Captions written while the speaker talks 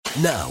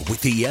Now, with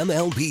the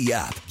MLB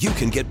app, you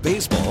can get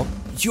baseball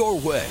your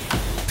way.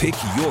 Pick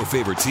your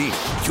favorite team,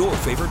 your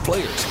favorite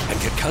players, and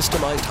get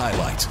customized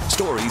highlights,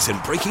 stories,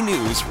 and breaking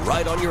news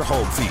right on your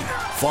home feed.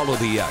 Follow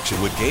the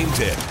action with Game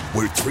 10,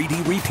 where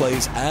 3D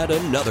replays add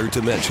another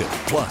dimension.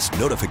 Plus,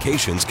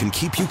 notifications can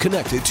keep you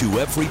connected to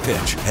every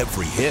pitch,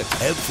 every hit,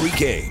 every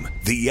game.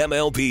 The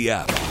MLB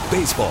app.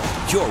 Baseball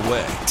your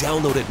way.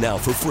 Download it now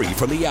for free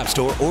from the App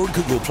Store or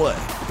Google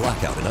Play.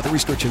 Blackout and other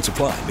restrictions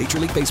apply. Major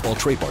League Baseball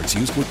trademarks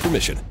used with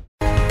permission.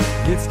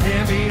 It's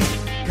Tammy's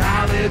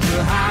College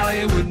of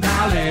Hollywood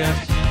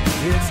Knowledge.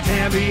 It's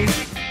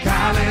Tammy's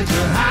College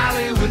of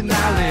Hollywood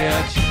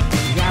Knowledge.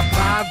 You got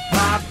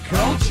pop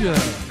culture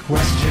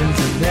questions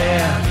in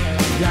there.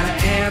 You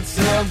gotta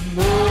answer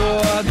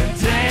more than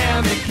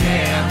Tammy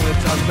can. We're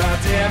talking about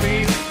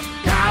Tammy's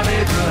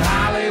College of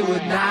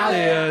Hollywood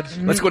Knowledge.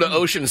 Let's go to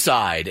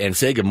Oceanside and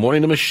say good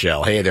morning to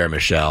Michelle. Hey there,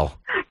 Michelle.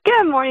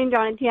 Good morning,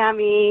 John and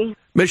Tammy.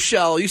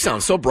 Michelle, you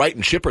sound so bright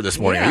and chipper this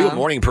morning. Yeah. Are you a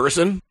morning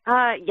person?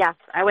 Yes,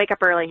 I wake up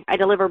early. I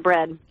deliver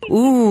bread.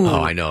 Ooh.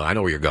 Oh, I know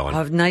where you're going.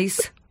 A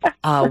nice,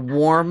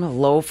 warm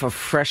loaf of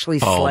freshly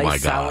sliced Oh, my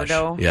gosh.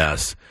 sourdough.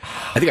 Yes.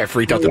 I think I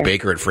freaked out the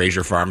baker at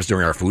Fraser Farms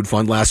during our food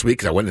fund last week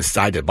because I went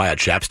inside to buy a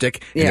chapstick,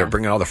 and Yeah. they were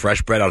bringing all the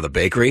fresh bread out of the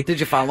bakery. Did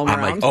you follow them I'm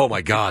around? like, oh,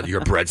 my God,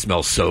 your bread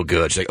smells so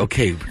good. She's like,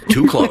 okay,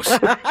 too close.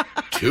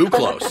 Too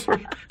close.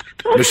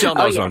 Michelle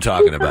knows what I'm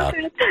talking about.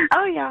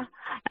 Oh, yeah.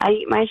 I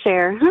eat my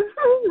share.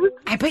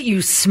 I bet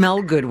you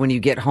smell good when you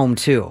get home,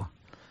 too.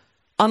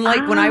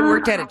 Unlike when I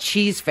worked at a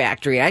cheese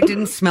factory, I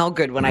didn't smell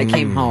good when I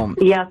came home.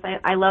 Yes,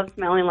 I love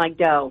smelling like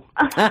dough.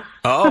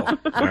 Oh,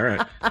 all right.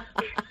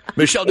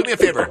 Michelle, do me a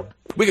favor.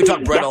 We can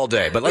talk bread all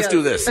day, but let's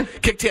do this.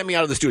 Kick Tammy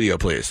out of the studio,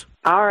 please.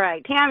 All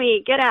right,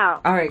 Tammy, get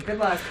out. All right, good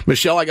luck.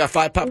 Michelle, I got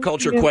 5 pop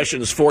culture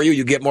questions for you.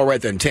 You get more right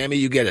than Tammy.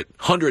 You get it.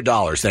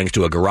 $100 thanks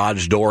to a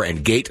garage door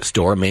and gate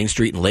store, Main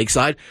Street and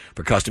Lakeside.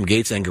 For custom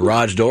gates and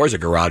garage doors, a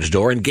garage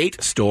door and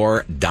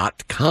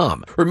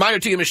gatestore.com. Reminder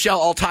to you, Michelle,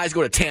 all ties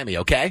go to Tammy,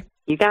 okay?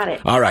 You got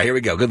it. All right, here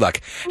we go. Good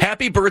luck.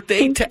 Happy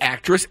birthday to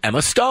actress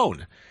Emma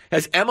Stone.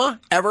 Has Emma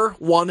ever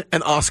won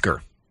an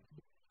Oscar?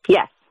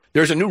 Yes.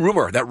 There's a new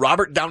rumor that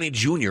Robert Downey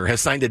Jr. has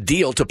signed a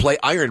deal to play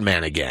Iron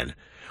Man again.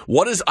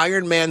 What is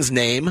Iron Man's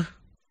name?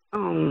 Oh,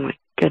 my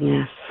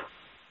goodness.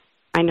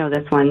 I know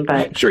this one,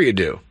 but... Sure you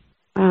do.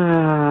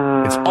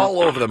 It's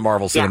all over the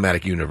Marvel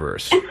Cinematic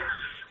Universe.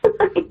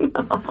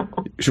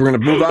 So we're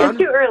going to move on? It's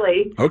too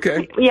early.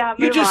 Okay. Yeah,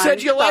 You move just on.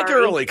 said you like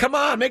Sorry. early. Come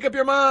on, make up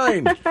your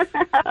mind.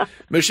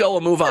 Michelle,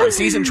 we'll move on.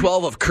 Season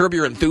 12 of Curb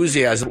Your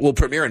Enthusiasm will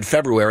premiere in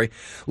February.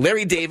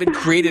 Larry David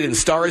created and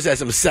stars as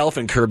himself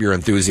in Curb Your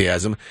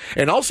Enthusiasm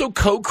and also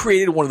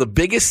co-created one of the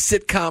biggest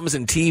sitcoms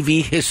in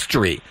TV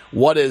history.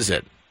 What is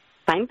it?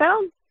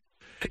 Seinfeld?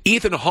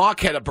 Ethan Hawke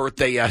had a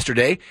birthday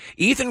yesterday.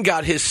 Ethan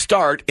got his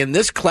start in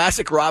this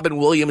classic Robin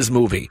Williams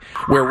movie,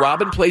 where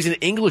Robin plays an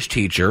English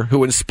teacher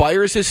who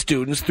inspires his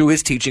students through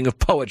his teaching of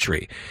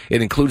poetry.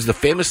 It includes the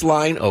famous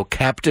line, "Oh,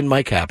 Captain,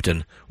 my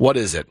Captain." What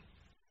is it?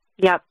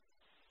 Yep.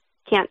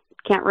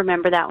 Can't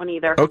remember that one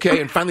either. Okay,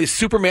 and finally,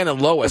 Superman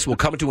and Lois will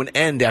come to an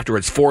end after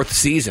its 4th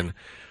season.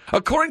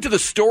 According to the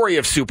story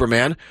of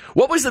Superman,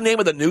 what was the name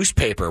of the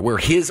newspaper where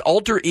his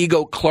alter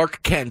ego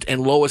Clark Kent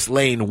and Lois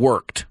Lane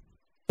worked?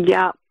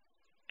 Yeah.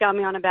 Got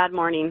me on a bad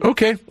morning.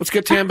 Okay, let's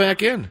get Tam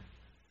back in.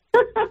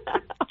 Oh,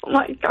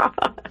 my God.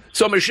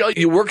 So, Michelle,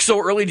 you work so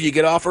early. Do you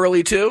get off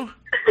early, too?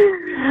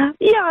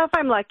 Yeah, if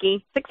I'm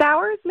lucky. 6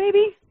 hours,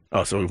 maybe?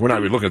 Oh, so we're not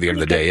even looking at the end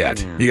of the day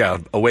yet. You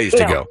got a ways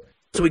to go.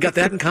 So we got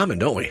that in common,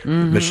 don't we?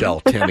 Mm-hmm.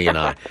 Michelle, Tammy, and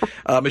I.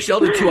 Michelle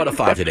did 2 out of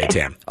 5 today,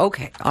 Tam.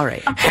 Okay, all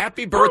right.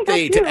 Happy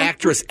birthday to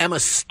actress Emma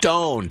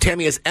Stone.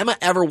 Tammy, has Emma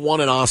ever won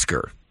an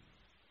Oscar?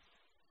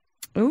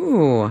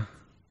 Ooh.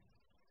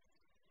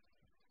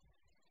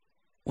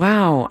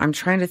 Wow, I'm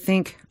trying to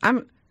think.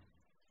 I'm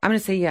going to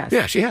say yes.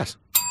 Yeah, she has.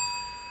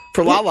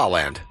 For La La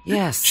Land.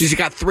 Yes. She's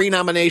got 3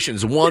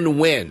 nominations, 1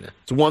 win.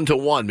 It's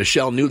 1-1.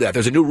 Michelle knew that.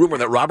 There's a new rumor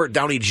that Robert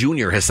Downey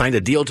Jr. has signed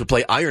a deal to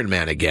play Iron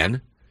Man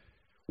again.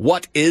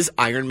 What is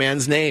Iron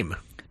Man's name?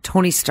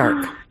 Tony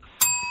Stark.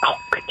 Oh,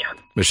 good job.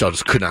 Michelle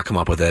just could not come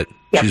up with it.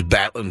 Yep. She's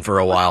battling for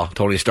a while.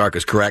 Tony Stark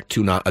is correct.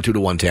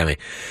 2-1, Tammy.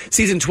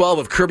 Season 12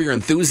 of Curb Your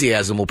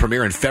Enthusiasm will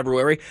premiere in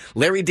February.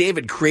 Larry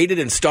David created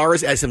and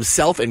stars as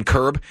himself in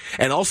Curb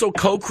and also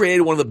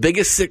co-created one of the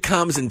biggest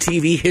sitcoms in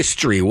TV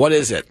history. What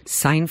is it?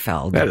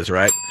 Seinfeld. That is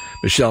right.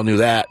 Michelle knew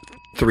that.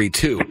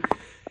 3-2.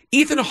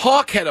 Ethan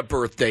Hawke had a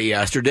birthday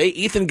yesterday.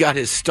 Ethan got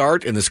his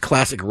start in this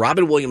classic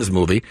Robin Williams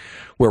movie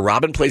where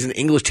Robin plays an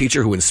English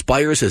teacher who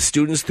inspires his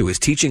students through his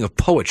teaching of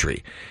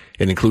poetry.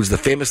 It includes the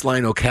famous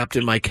line, "Oh,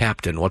 Captain, my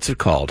Captain." What's it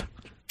called?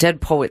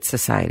 Dead Poet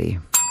Society.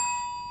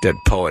 Dead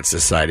Poets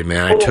Society,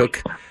 man. I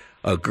took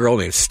a girl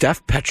named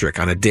Steph Petrick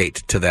on a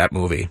date to that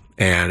movie,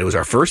 and it was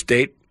our first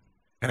date,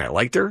 and I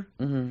liked her,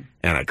 and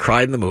I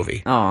cried in the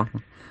movie. Oh.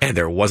 And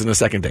there wasn't a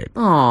second date.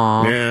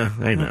 Aw. Yeah,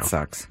 I know. That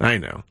sucks. I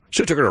know.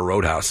 Should have took her to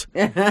Roadhouse.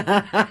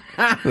 A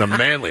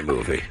manly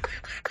movie.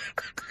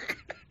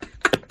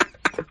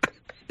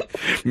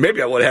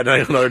 Maybe I would have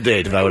had another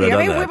date if I would have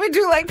done that. Women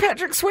do like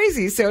Patrick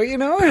Swayze, so, you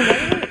know.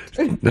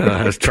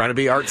 I was trying to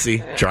be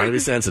artsy, trying to be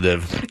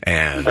sensitive,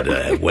 and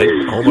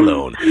went home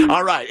alone.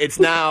 All right, it's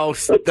now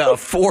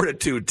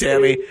 4-2,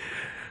 Tammy.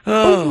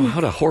 Oh,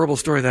 what a horrible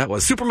story that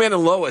was. Superman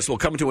and Lois will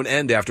come to an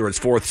end after its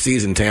 4th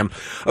season, Tam.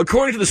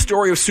 According to the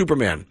story of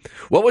Superman,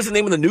 what was the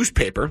name of the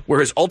newspaper where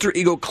his alter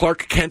ego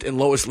Clark Kent and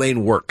Lois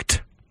Lane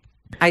worked?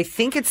 I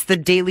think it's the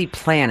Daily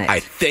Planet. I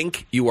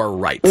think you are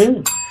right.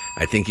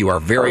 I think you are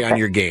very on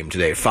your game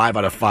today. 5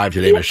 out of 5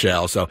 today,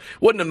 Michelle. So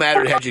wouldn't have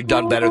mattered had you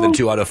done better than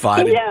 2 out of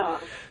 5. Yeah.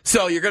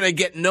 So you're going to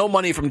get no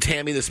money from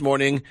Tammy this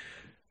morning,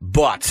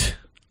 but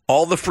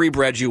all the free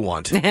bread you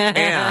want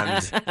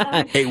and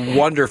a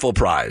wonderful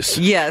prize.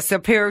 Yes, a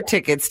pair of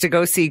tickets to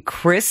go see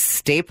Chris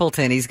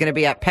Stapleton. He's going to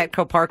be at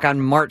Petco Park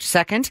on March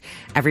 2nd.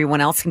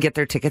 Everyone else can get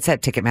their tickets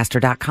at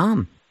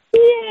Ticketmaster.com.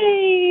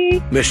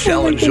 Yay.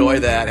 Michelle, enjoy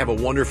that. Have a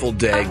wonderful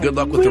day. Good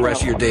luck with the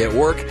rest of your day at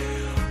work.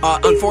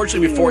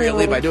 Unfortunately, before you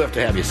leave, I do have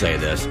to have you say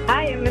this.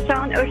 I am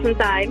Michelle in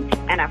Oceanside,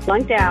 and I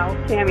flunked out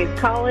Tammy's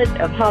College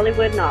of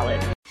Hollywood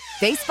Knowledge.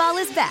 Baseball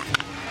is back,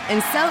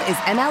 and so is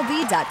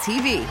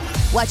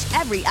MLB.tv.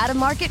 Watch every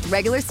out-of-market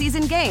regular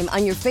season game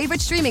on your favorite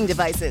streaming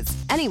devices,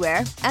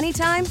 anywhere,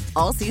 anytime,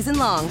 all season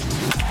long.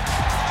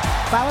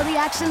 Follow the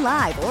action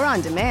live or on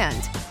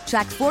demand.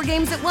 Track 4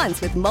 games at once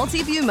with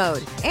multi-view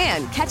mode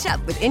and catch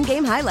up with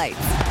in-game highlights.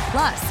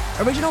 Plus,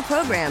 original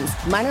programs,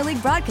 minor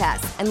league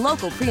broadcasts, and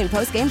local pre- and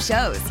post-game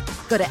shows.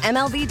 Go to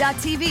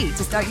MLB.tv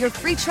to start your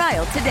free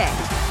trial today.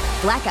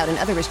 Blackout and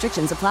other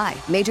restrictions apply.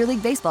 Major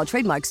League Baseball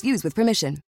trademarks used with permission.